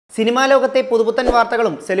Cinema ലോകത്തെ പുതുപുത്തൻ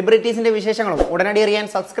വാർത്തകളും സെലിബ്രിറ്റീസിന്റെ വിശേഷങ്ങളും ഉടനടി അറിയാൻ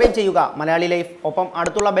സബ്സ്ക്രൈബ് ചെയ്യുക മലയാളി ലൈഫ്. ഒപ്പം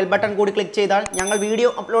അടുത്തുള്ള ബെൽ ബട്ടൺ കൂടി ക്ലിക്ക് ചെയ്താൽ ഞങ്ങൾ വീഡിയോ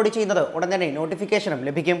അപ്ലോഡ് ചെയ്യുന്നത് ഉടൻ തന്നെ നോട്ടിഫിക്കേഷനും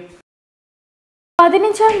ലഭിക്കും.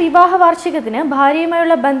 15ാം വിവാഹ വാർഷികത്തിന്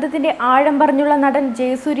ഭാര്യയുമായുള്ള ബന്ധത്തിന്റെ ആഴം പറഞ്ഞുള്ള നടൻ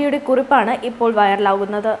ജയസൂര്യയുടെ കുറിപ്പാണ് ഇപ്പോൾ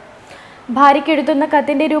വൈറലാകുന്നത്. ഭാര്യയ്ക്ക് എഴുതുന്ന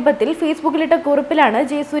കത്തിന്റെ രൂപത്തിൽ ഫേസ്ബുക്കിലിട്ട കുറിപ്പിലാണ്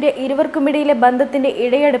ജയസൂര്യ ഇരുവർക്കുമിടയിലെ ബന്ധത്തിന്റെ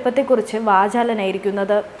ഇഴയടുപ്പത്തെക്കുറിച്ച്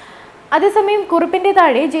വാചാലനായിരിക്കുന്നത്. അതേസമയം കുറിപ്പിന്റെ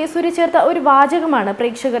താഴെ ജയസൂര്യ ചേർത്ത ഒരു വാചകമാണ്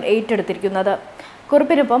പ്രേക്ഷകർ ഏറ്റെടുത്തിരിക്കുന്നത്.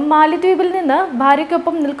 കുറിപ്പിനൊപ്പം മാലിദ്വീപിൽ നിന്ന്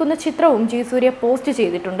ഭാര്യയ്ക്കൊപ്പം നിൽക്കുന്ന ചിത്രവും ജയസൂര്യ പോസ്റ്റ്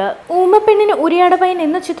ചെയ്തിട്ടുണ്ട്. ഊമപ്പെണ്ണിന് ഇഴയട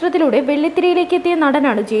എന്ന ചിത്രത്തിലൂടെ വെള്ളിത്തിരയിലേക്ക് എത്തിയ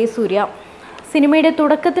നടനാണ് ജയസൂര്യ. സിനിമയുടെ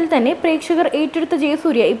തുടക്കത്തിൽ തന്നെ പ്രേക്ഷകർ ഏറ്റെടുത്ത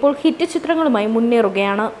ജയസൂര്യ ഇപ്പോൾ ഹിറ്റ് ചിത്രങ്ങളുമായി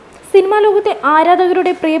മുന്നേറുകയാണ്. സിനിമാ ലോകത്തെ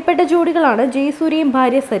ആരാധകരുടെ പ്രിയപ്പെട്ട ജോഡികളാണ് ജയസൂര്യയും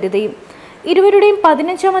ഭാര്യ സരിതയും. ഇരുവരുടെയും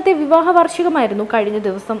 15ാമത്തെ വിവാഹ വാർഷികമായിരുന്നു കഴിഞ്ഞ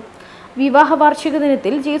ദിവസം. വിവാഹ വാർഷിക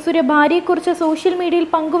ദിനത്തിൽ ജയസൂര്യ ഭാര്യയെക്കുറിച്ച് സോഷ്യൽ മീഡിയയിൽ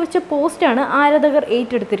പങ്കുവച്ച പോസ്റ്റാണ് ആരാധകർ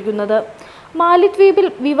ഏറ്റെടുത്തിരിക്കുന്നത്. മാലിദ്വീപിൽ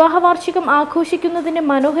വിവാഹ വാർഷികം ആഘോഷിക്കുന്നതിന്റെ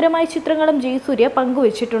മനോഹരമായ ചിത്രങ്ങളും ജയസൂര്യ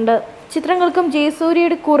പങ്കുവച്ചിട്ടുണ്ട്. ചിത്രങ്ങൾക്കും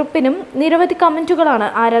ജയസൂര്യയുടെ കുറിപ്പിനും നിരവധി കമന്റുകളാണ്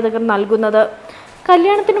ആരാധകർ നൽകുന്നത്.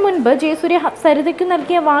 കല്യാണത്തിനു മുൻപ് ജയസൂര്യ സരിതയ്ക്ക്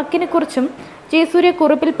നൽകിയ വാക്കിനെ കുറിച്ചും ജയസൂര്യ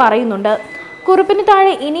കുറിപ്പിൽ പറയുന്നുണ്ട്. കുറിപ്പിന്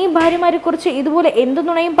താഴെ ഇനിയും ഭാര്യമാരെക്കുറിച്ച് ഇതുപോലെ എന്തു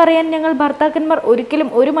നുണയും പറയാൻ ഞങ്ങൾ ഭർത്താക്കന്മാർ ഒരിക്കലും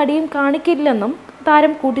ഒരു മടിയും കാണിക്കില്ലെന്നും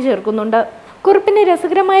താരം കൂട്ടിച്ചേർക്കുന്നുണ്ട്. കുറിപ്പിന്റെ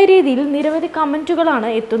രസകരമായ രീതിയിൽ നിരവധി കമന്റുകളാണ്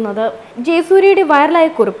എത്തുന്നത്. ജയസൂര്യയുടെ വൈറലായ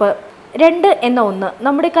കുറിപ്പ്: 2 എന്ന 1.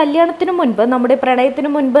 നമ്മുടെ കല്യാണത്തിനു മുൻപ്, നമ്മുടെ പ്രണയത്തിനു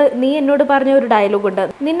മുൻപ് നീ എന്നോട് പറഞ്ഞ ഒരു ഡയലോഗുണ്ട്.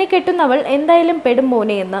 നിന്നെ കെട്ടുന്നവൾ എന്തായാലും പെടും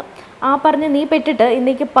മോനെ എന്ന്. ആ പറഞ്ഞ് നീ പെട്ടിട്ട്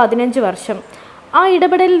ഇന്നേക്ക് 15 വർഷം. ആ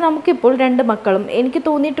ഇടപെടലിൽ നമുക്കിപ്പോൾ 2 മക്കളും. എനിക്ക്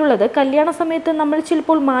തോന്നിയിട്ടുള്ളത് കല്യാണ സമയത്ത് നമ്മൾ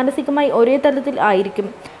ചിലപ്പോൾ മാനസികമായി ഒരേ തലത്തിൽ ആയിരിക്കും.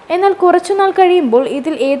 എന്നാൽ കുറച്ചുനാൾ കഴിയുമ്പോൾ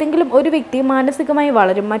ഇതിൽ ഏതെങ്കിലും ഒരു വ്യക്തി മാനസികമായി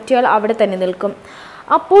വളരും, മറ്റേയാൾ അവിടെ തന്നെ നിൽക്കും.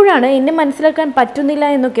 അപ്പോഴാണ് എന്നെ മനസ്സിലാക്കാൻ പറ്റുന്നില്ല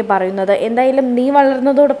എന്നൊക്കെ പറയുന്നത്. എന്തായാലും നീ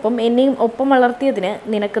വളർന്നതോടൊപ്പം എന്നെയും ഒപ്പം വളർത്തിയതിന്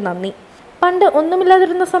നിനക്ക് നന്ദി. പണ്ട്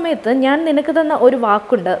ഒന്നുമില്ലാതിരുന്ന സമയത്ത് ഞാൻ നിനക്ക് തന്ന ഒരു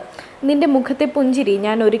വാക്കുണ്ട്, നിന്റെ മുഖത്തെ പുഞ്ചിരി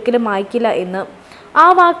ഞാൻ ഒരിക്കലും മായ്ക്കില്ല എന്ന്. ആ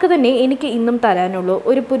വാക്ക് തന്നെ എനിക്ക് ഇന്നും തരാനുള്ളൂ.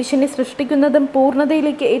 ഒരു പുരുഷനെ സൃഷ്ടിക്കുന്നതും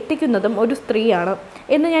പൂർണ്ണതയിലേക്ക് എത്തിക്കുന്നതും ഒരു സ്ത്രീയാണ്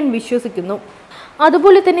എന്ന് ഞാൻ വിശ്വസിക്കുന്നു.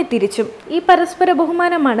 അതുപോലെ തന്നെ തിരിച്ചും. ഈ പരസ്പര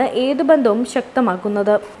ബഹുമാനമാണ് ഏതു ബന്ധവും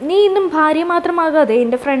ശക്തമാക്കുന്നത്. നീ ഇന്നും ഭാര്യ മാത്രമാകാതെ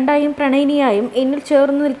എൻ്റെ ഫ്രണ്ടായും പ്രണയിനിയായും എന്നിൽ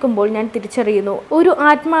ചേർന്ന് നിൽക്കുമ്പോൾ ഞാൻ തിരിച്ചറിയുന്നു, ഒരു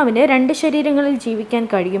ആത്മാവിന് 2 ശരീരങ്ങളിൽ ജീവിക്കാൻ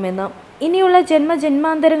കഴിയുമെന്ന്. ഇനിയുള്ള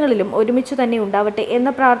ജന്മജന്മാന്തരങ്ങളിലും ഒരുമിച്ച് തന്നെ ഉണ്ടാവട്ടെ എന്ന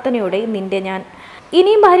പ്രാർത്ഥനയോടെ നിന്റെ ഞാൻ.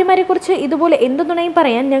 ഇനിയും ഭാര്യമാരെക്കുറിച്ച് ഇതുപോലെ എന്തു നുണയും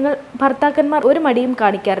പറയാൻ ഞങ്ങൾ ഭർത്താക്കന്മാർ ഒരു മടിയും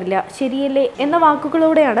കാണിക്കാറില്ല, ശരിയല്ലേ എന്ന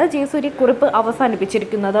വാക്കുകളോടെയാണ് ജയസൂര്യ കുറിപ്പ്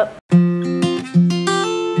അവസാനിപ്പിച്ചിരിക്കുന്നത്.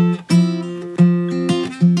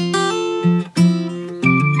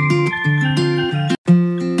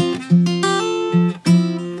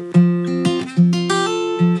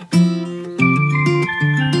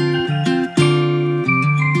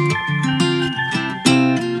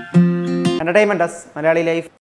 Entertainment desk, Malayali life.